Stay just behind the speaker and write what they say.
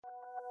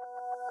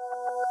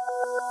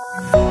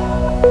Olá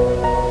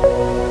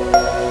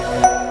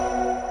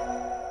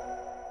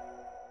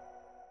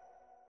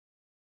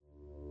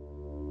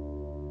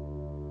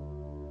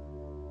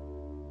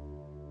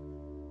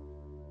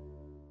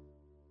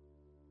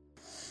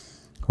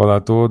a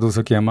todos,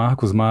 aqui é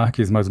Marcus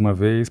Marques mais uma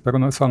vez para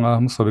nós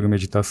falarmos sobre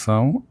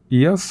meditação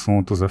e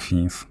assuntos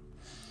afins.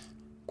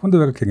 Quando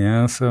eu era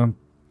criança,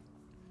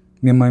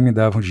 minha mãe me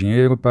dava um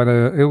dinheiro para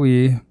eu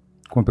ir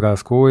comprar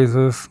as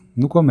coisas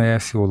no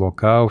comércio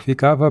local,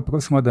 ficava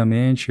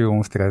aproximadamente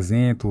uns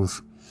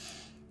 300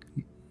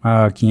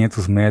 a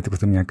 500 metros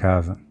da minha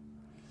casa.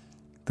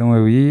 Então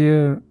eu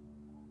ia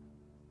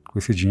com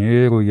esse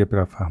dinheiro, ia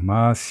para a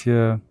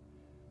farmácia,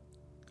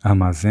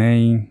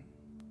 armazém,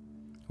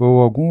 ou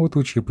algum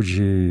outro tipo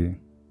de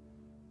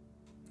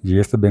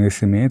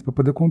estabelecimento para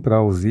poder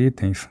comprar os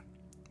itens.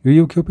 E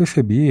o que eu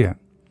percebia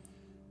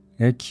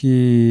é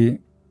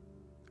que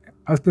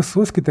as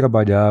pessoas que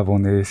trabalhavam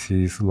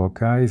nesses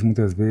locais,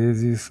 muitas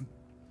vezes,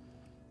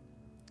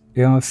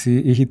 elas se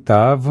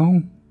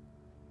irritavam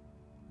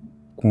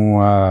com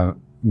a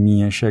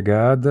minha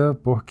chegada,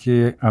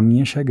 porque a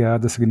minha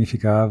chegada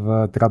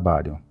significava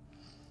trabalho,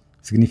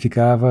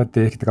 significava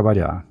ter que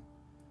trabalhar.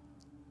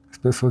 As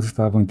pessoas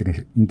estavam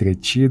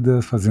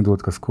entretidas, fazendo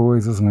outras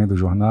coisas, lendo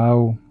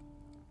jornal,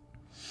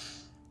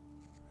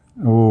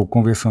 ou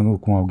conversando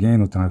com alguém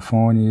no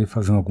telefone,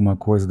 fazendo alguma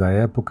coisa da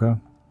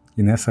época.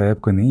 E nessa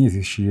época nem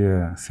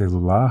existia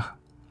celular.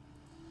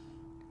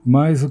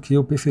 Mas o que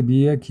eu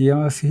percebi é que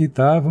elas se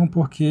irritavam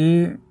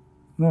porque,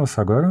 nossa,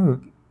 agora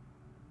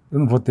eu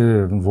não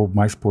vou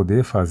mais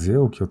poder fazer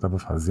o que eu estava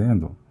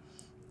fazendo.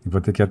 Eu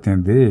vou ter que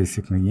atender esse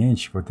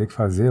cliente, vou ter que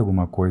fazer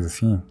alguma coisa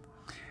assim.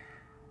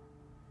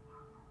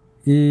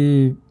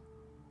 E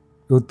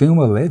eu tenho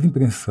uma leve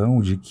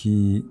impressão de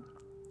que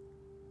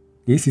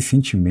esse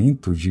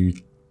sentimento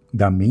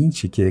da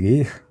mente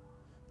querer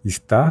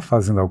estar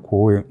fazendo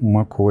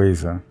uma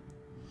coisa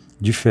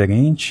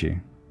diferente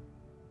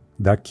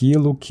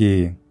daquilo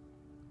que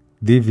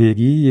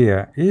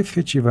deveria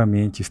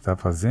efetivamente estar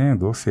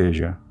fazendo, ou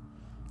seja,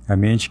 a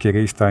mente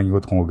querer estar em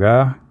outro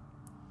lugar,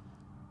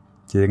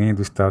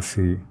 querendo estar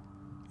em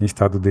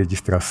estado de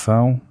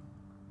distração,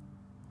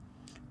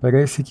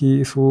 parece que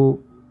isso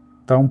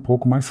está um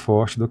pouco mais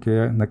forte do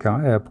que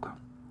naquela época.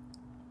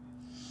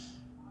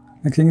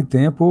 Naquele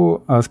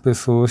tempo, as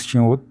pessoas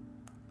tinham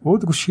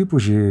outros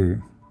tipos de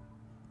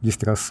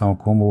distração,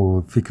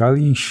 como ficar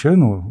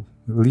lixando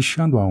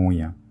a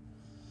unha,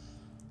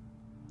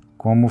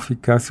 como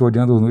ficar se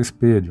olhando no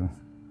espelho,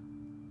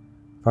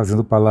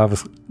 fazendo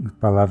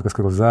palavras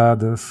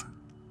cruzadas,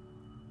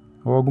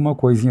 ou alguma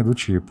coisinha do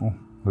tipo,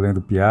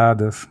 lendo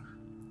piadas.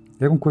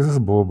 Eram coisas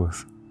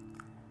bobas.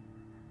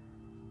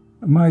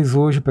 Mas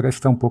hoje parece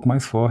estar um pouco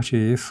mais forte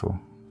isso,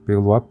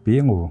 pelo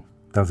apelo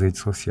das redes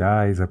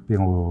sociais,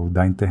 apelo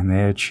da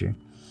internet.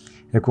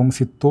 É como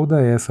se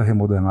toda essa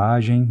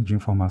remodelagem de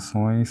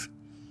informações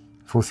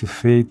fosse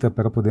feita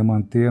para poder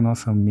manter a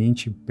nossa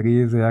mente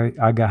presa e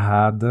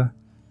agarrada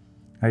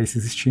a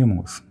esses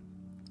estímulos.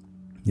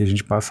 E a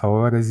gente passa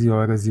horas e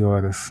horas e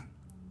horas.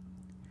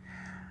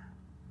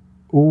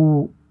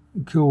 O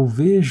que eu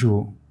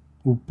vejo,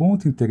 o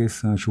ponto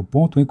interessante, o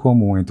ponto em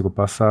comum entre o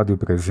passado e o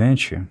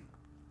presente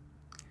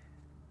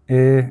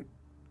é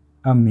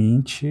a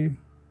mente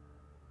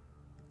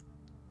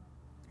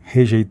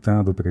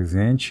rejeitando o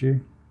presente,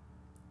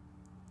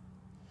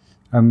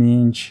 a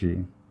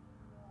mente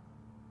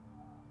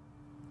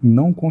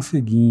não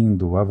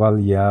conseguindo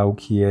avaliar o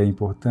que é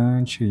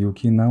importante e o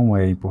que não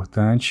é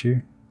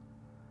importante,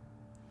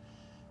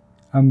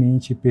 a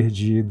mente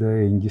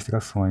perdida em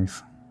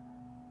distrações.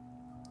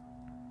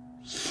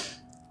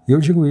 E eu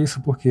digo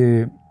isso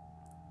porque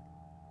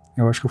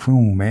eu acho que eu fui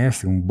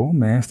um bom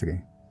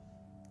mestre,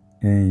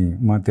 em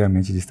manter a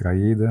mente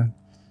distraída,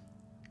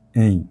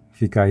 em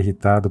ficar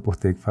irritado por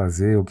ter que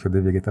fazer o que eu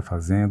deveria estar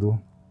fazendo,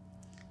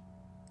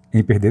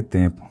 em perder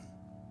tempo.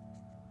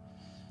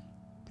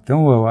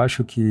 Então eu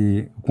acho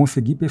que eu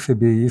consegui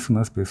perceber isso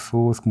nas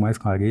pessoas com mais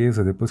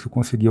clareza depois que eu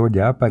consegui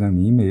olhar para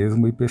mim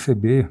mesmo e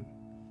perceber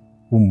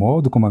o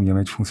modo como a minha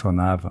mente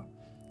funcionava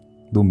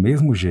do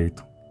mesmo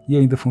jeito e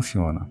ainda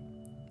funciona.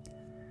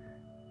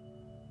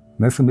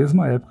 Nessa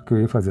mesma época que eu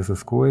ia fazer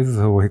essas coisas,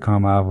 eu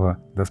reclamava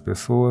das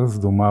pessoas,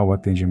 do mau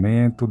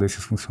atendimento,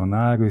 desses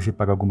funcionários, de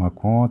pagar alguma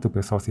conta, o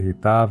pessoal se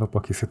irritava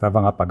porque você estava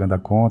lá pagando a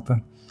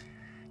conta,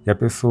 e a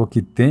pessoa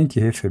que tem que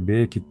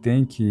receber, que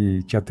tem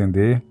que te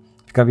atender,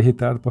 ficava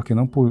irritada porque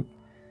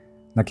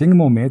naquele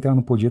momento ela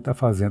não podia estar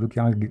fazendo o que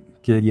ela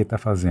queria estar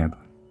fazendo,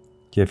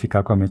 que é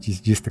ficar com a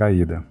mente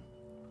distraída.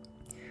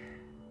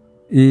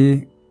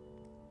 E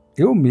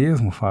eu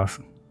mesmo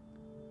faço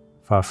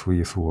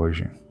isso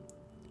hoje.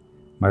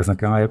 Mas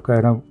naquela época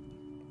era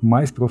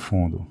mais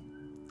profundo.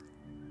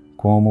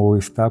 Como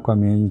estar com a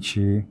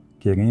mente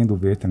querendo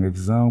ver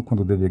televisão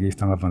quando deveria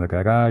estar lavando a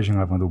garagem,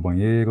 lavando o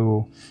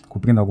banheiro,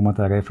 cumprindo alguma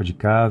tarefa de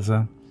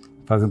casa,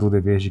 fazendo o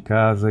dever de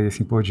casa e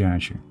assim por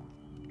diante.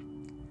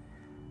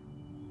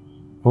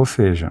 Ou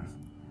seja,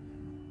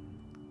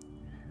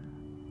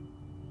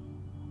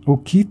 o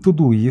que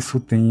tudo isso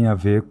tem a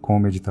ver com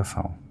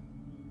meditação?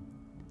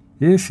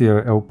 Esse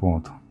é o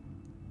ponto.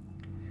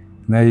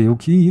 Né? E o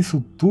que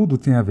isso tudo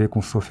tem a ver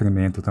com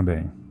sofrimento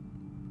também?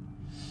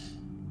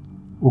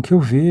 O que eu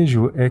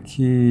vejo é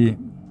que,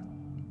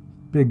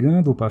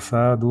 pegando o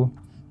passado,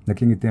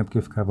 naquele tempo que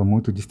eu ficava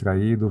muito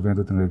distraído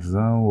vendo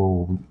televisão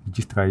ou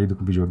distraído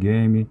com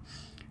videogame,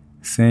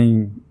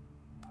 sem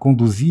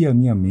conduzir a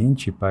minha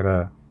mente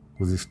para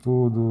os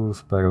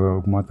estudos, para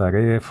alguma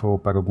tarefa ou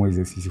para algum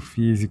exercício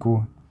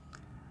físico,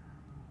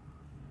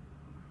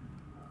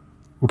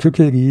 o que eu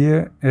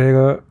queria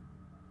era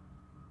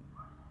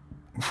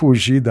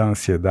fugir da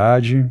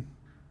ansiedade,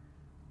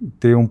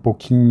 ter um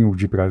pouquinho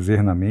de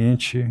prazer na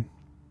mente,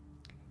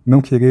 não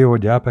querer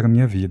olhar para a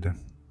minha vida.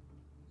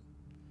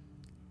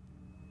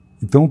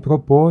 Então, o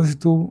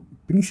propósito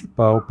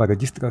principal para a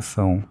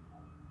distração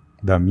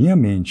da minha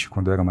mente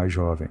quando eu era mais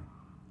jovem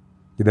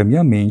e da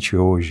minha mente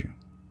hoje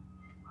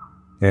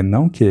é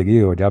não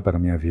querer olhar para a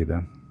minha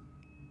vida.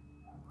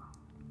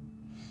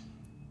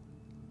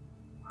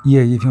 E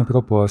aí vem o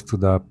propósito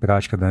da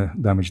prática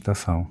da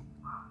meditação.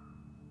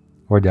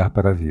 Olhar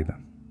para a vida.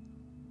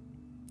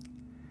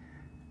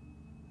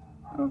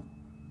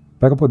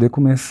 Para poder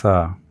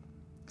começar,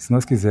 se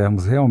nós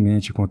quisermos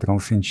realmente encontrar um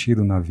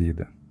sentido na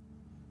vida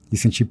e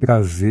sentir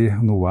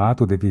prazer no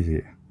ato de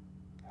viver,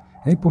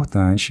 é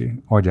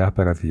importante olhar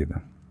para a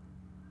vida.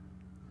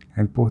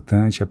 É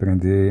importante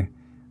aprender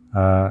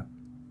a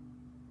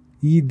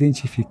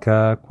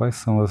identificar quais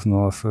são as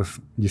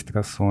nossas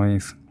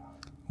distrações,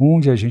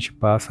 onde a gente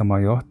passa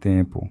maior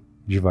tempo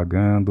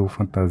divagando,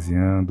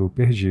 fantasiando,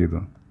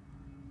 perdido.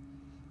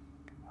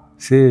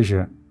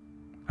 Seja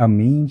a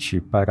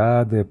mente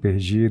parada,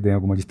 perdida em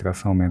alguma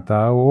distração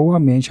mental, ou a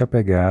mente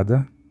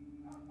apegada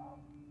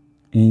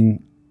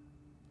em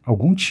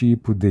algum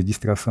tipo de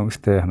distração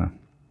externa,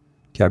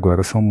 que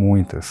agora são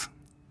muitas,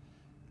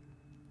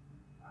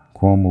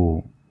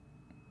 como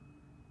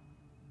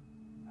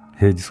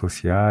redes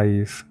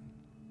sociais,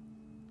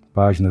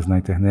 páginas na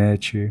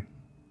internet,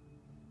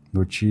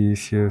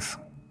 notícias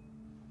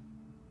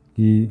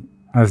e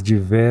as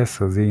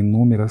diversas e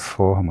inúmeras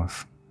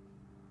formas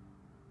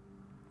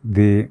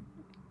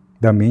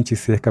da mente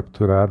ser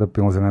capturada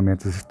pelos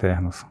elementos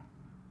externos.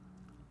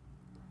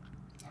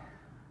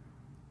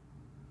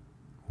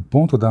 O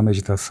ponto da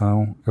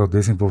meditação é o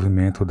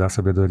desenvolvimento da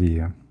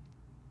sabedoria.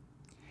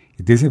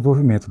 E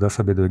desenvolvimento da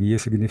sabedoria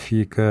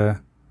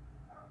significa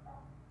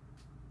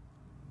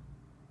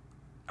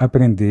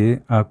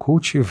aprender a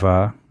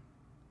cultivar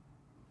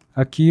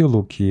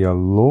aquilo que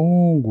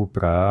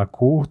a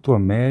curto, a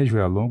médio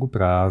e a longo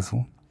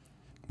prazo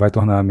vai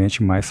tornar a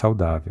mente mais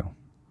saudável,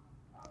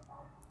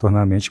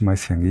 tornar a mente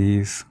mais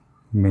feliz,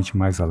 mente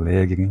mais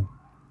alegre.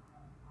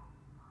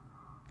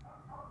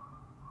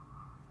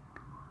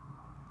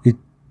 E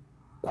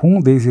com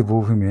o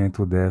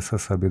desenvolvimento dessa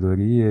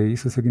sabedoria,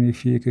 isso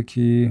significa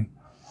que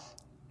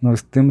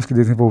nós temos que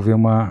desenvolver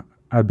uma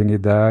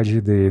habilidade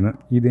de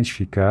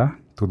identificar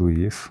tudo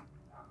isso.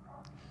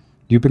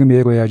 E o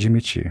primeiro é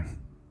admitir.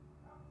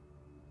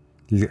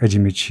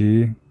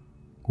 Admitir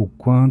o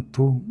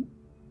quanto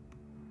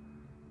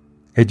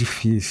é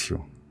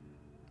difícil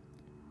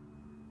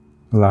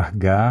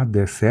largar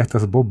de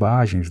certas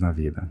bobagens na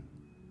vida.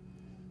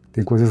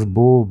 Tem coisas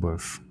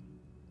bobas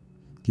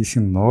que, se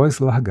nós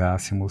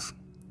largássemos,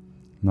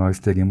 nós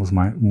teríamos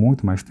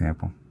muito mais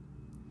tempo.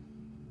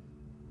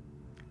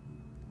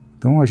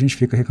 Então a gente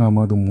fica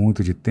reclamando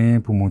muito de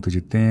tempo,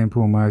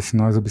 mas se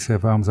nós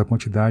observarmos a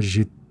quantidade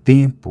de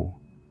tempo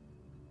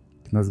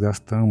que nós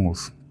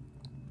gastamos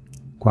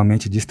com a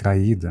mente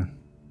distraída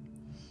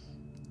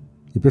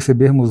e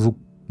percebermos o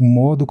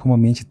modo como a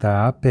mente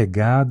está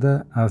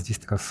apegada às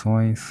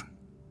distrações,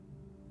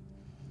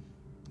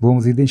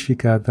 vamos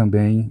identificar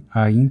também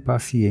a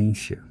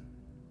impaciência.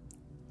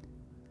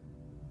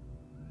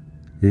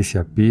 Esse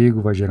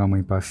apego vai gerar uma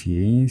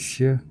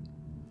impaciência,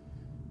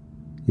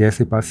 e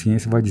essa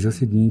impaciência vai dizer o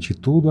seguinte: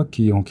 tudo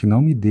aquilo que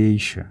não me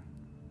deixa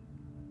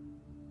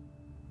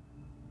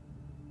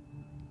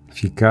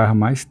ficar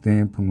mais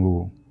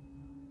tempo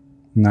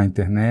na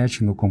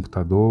internet, no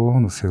computador,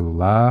 no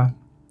celular,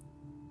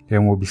 é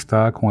um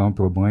obstáculo, é um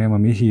problema,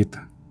 me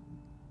irrita.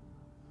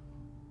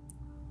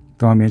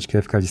 Então a mente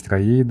quer ficar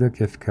distraída,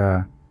 quer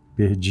ficar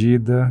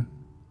perdida.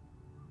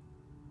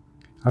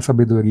 A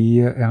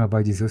sabedoria, ela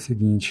vai dizer o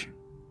seguinte: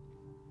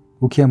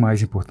 o que é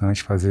mais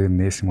importante fazer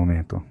nesse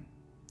momento?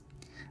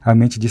 A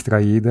mente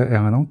distraída,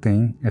 ela não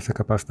tem essa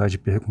capacidade de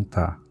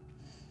perguntar.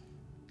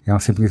 Ela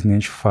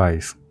simplesmente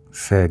faz,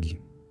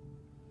 segue,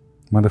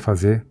 manda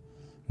fazer.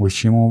 O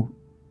estímulo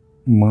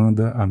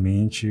manda a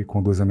mente,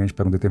 conduz a mente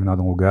para um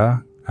determinado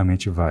lugar, a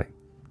mente vai,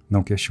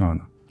 não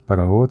questiona.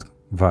 Para outro,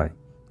 vai,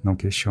 não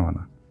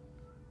questiona.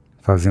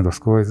 Fazendo as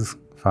coisas,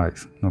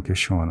 faz, não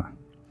questiona.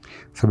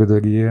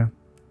 Sabedoria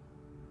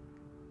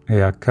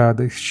é a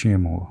cada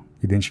estímulo,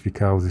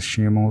 identificar os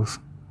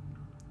estímulos,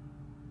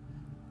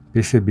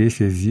 perceber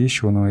se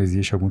existe ou não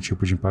existe algum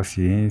tipo de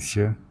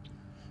impaciência,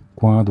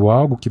 quando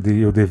algo que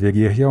eu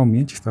deveria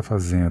realmente estar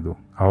fazendo,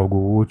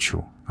 algo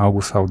útil,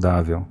 algo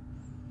saudável,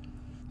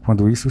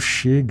 quando isso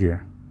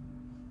chega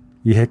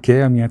e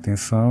requer a minha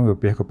atenção, eu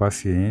perco a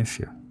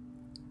paciência.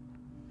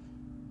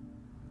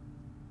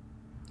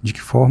 De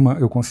que forma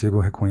eu consigo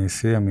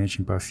reconhecer a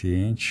mente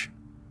impaciente,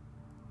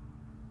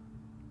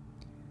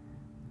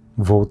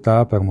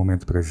 voltar para o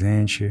momento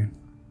presente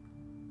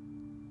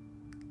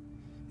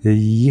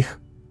e ir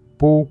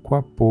pouco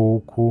a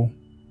pouco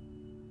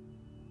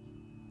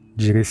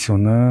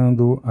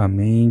direcionando a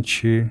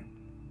mente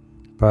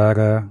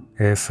para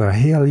essa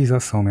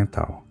realização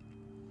mental,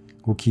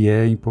 o que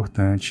é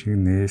importante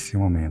nesse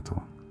momento.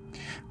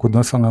 Quando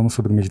nós falamos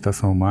sobre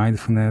meditação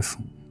Mindfulness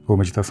ou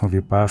meditação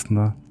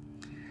Vipassana,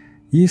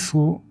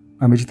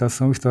 a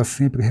meditação está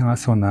sempre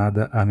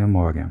relacionada à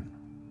memória.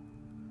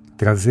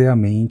 Trazer à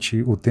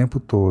mente o tempo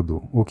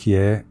todo o que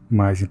é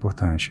mais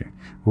importante,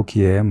 o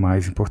que é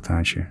mais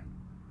importante.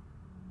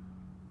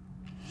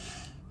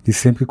 E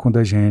sempre quando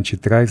a gente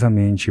traz a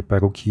mente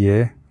para o que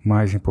é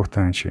mais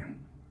importante,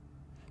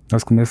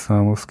 nós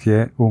começamos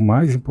que o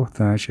mais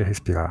importante é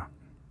respirar.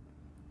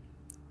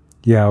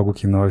 E é algo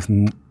que nós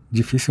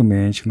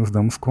dificilmente nos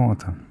damos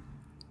conta.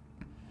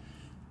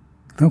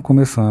 Então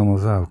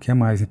começamos, o que é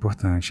mais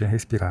importante é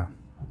respirar.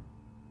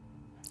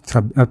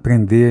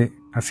 Aprender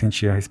a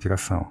sentir a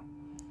respiração,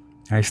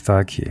 a estar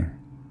aqui.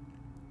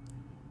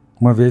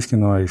 Uma vez que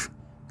nós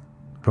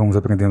vamos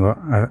aprendendo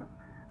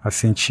a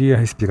sentir a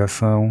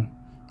respiração,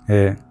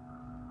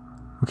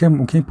 o que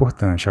é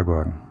importante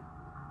agora?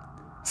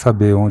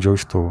 Saber onde eu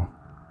estou.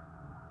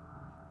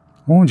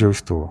 Onde eu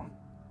estou?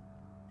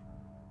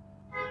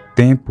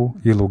 Tempo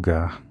e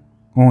lugar.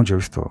 Onde eu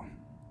estou?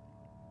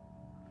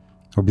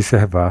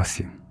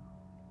 Observar-se.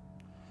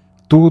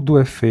 Tudo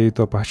é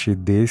feito a partir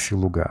desse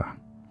lugar.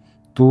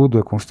 Tudo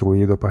é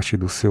construído a partir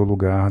do seu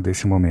lugar,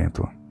 desse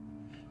momento.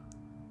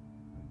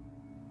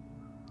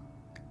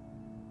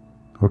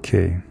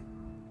 Ok.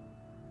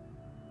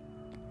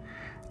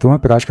 Então a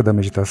prática da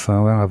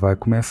meditação ela vai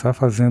começar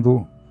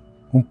fazendo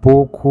um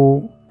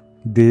pouco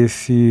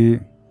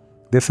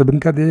dessa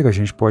brincadeira. A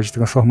gente pode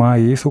transformar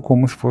isso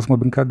como se fosse uma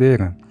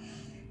brincadeira.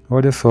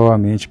 Olha só a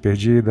mente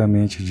perdida, a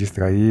mente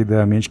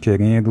distraída, a mente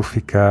querendo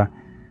ficar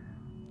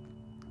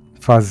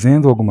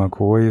fazendo alguma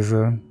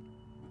coisa,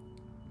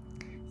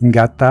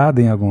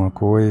 engatada em alguma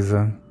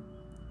coisa,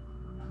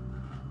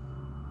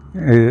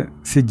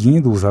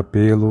 seguindo os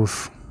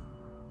apelos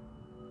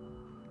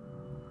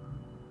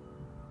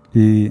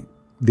e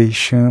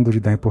deixando de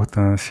dar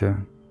importância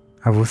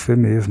a você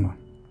mesma.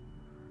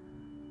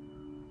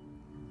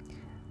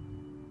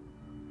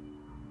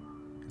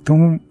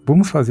 Então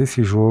vamos fazer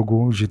esse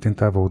jogo de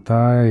tentar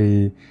voltar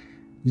e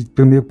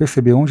primeiro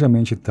perceber onde a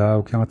mente está,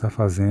 o que ela está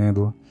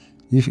fazendo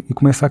e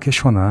começar a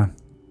questionar.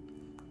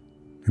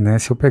 Né?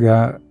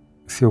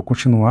 Se eu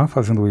continuar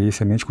fazendo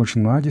isso, a mente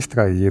continuar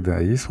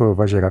distraída, isso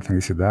vai gerar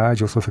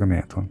felicidade ou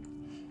sofrimento?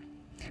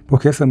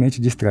 Porque essa mente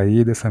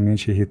distraída, essa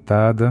mente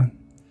irritada,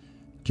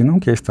 que não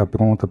quer estar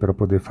pronta para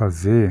poder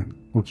fazer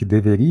o que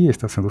deveria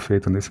estar sendo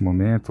feito nesse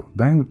momento,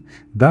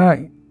 dá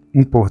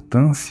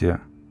importância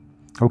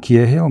ao que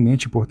é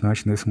realmente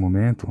importante nesse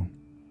momento,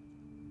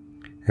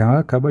 ela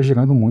acaba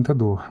gerando muita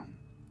dor.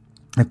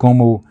 É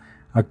como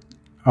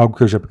algo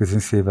que eu já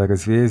presenciei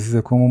várias vezes,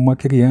 é como uma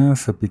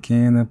criança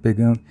pequena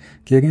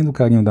querendo o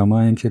carinho da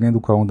mãe, querendo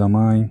o colo da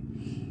mãe,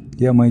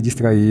 e a mãe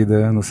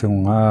distraída no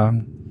celular,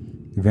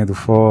 vendo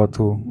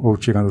foto, ou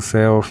tirando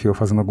selfie, ou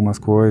fazendo algumas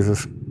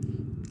coisas,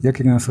 e a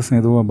criança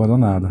sendo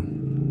abandonada.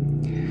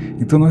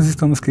 Então nós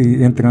estamos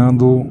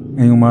entrando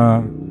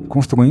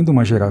construindo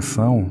uma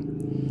geração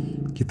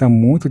que está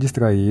muito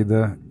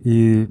distraída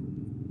e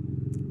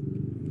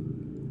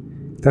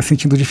está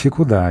sentindo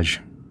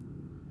dificuldade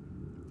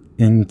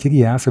em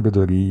criar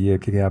sabedoria,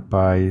 criar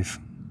paz,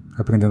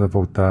 aprendendo a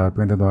voltar,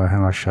 aprendendo a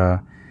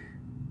relaxar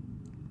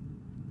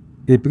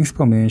e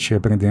principalmente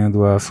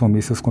aprendendo a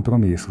assumir seus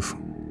compromissos.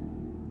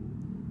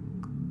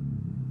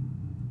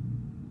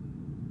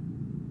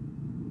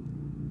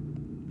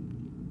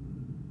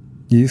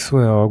 Isso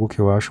é algo que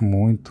eu acho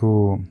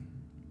muito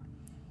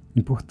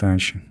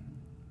importante.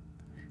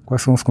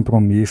 Quais são os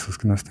compromissos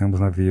que nós temos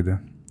na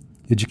vida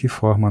e de que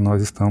forma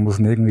nós estamos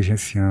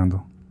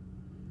negligenciando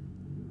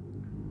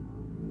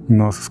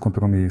nossos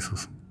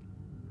compromissos.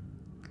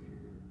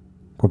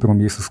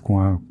 Compromissos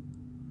com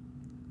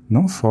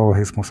não só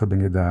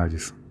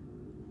responsabilidades,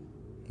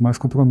 mas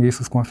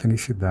compromissos com a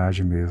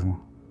felicidade mesmo,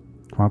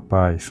 com a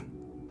paz,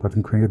 com a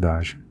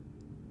tranquilidade.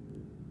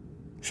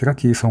 Será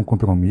que isso é um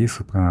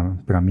compromisso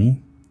para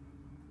mim?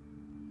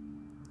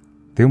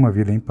 Ter uma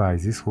vida em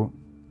paz, isso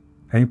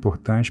é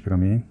importante para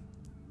mim?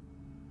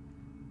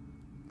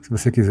 Se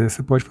você quiser,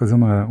 você pode fazer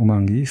uma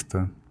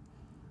lista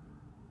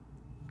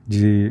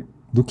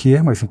do que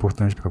é mais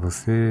importante para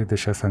você,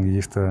 deixar essa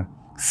lista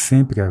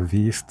sempre à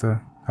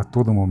vista, a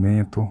todo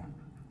momento,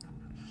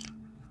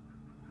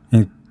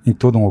 em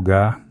todo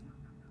lugar,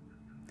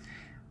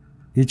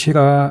 e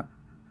tirar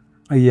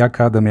aí a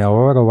cada meia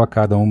hora ou a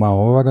cada 1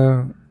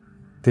 hora,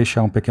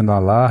 deixar um pequeno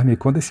alarme.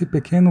 Quando esse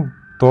pequeno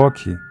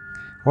toque,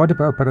 olhe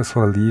para a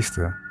sua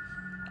lista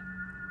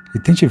e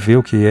tente ver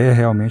o que é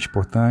realmente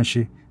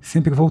importante,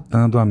 sempre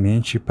voltando a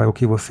mente para o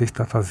que você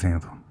está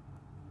fazendo.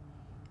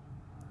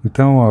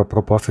 Então, a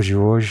proposta de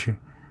hoje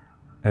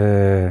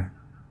é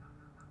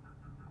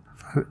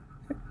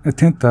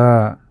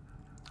tentar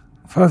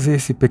fazer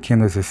esse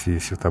pequeno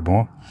exercício, tá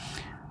bom?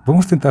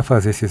 Vamos tentar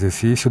fazer esse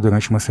exercício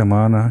durante uma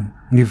semana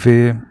e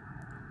ver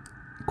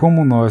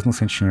como nós nos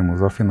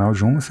sentimos ao final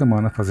de uma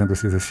semana fazendo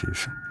esse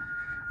exercício.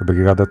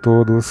 Obrigado a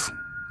todos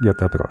e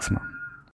até a próxima.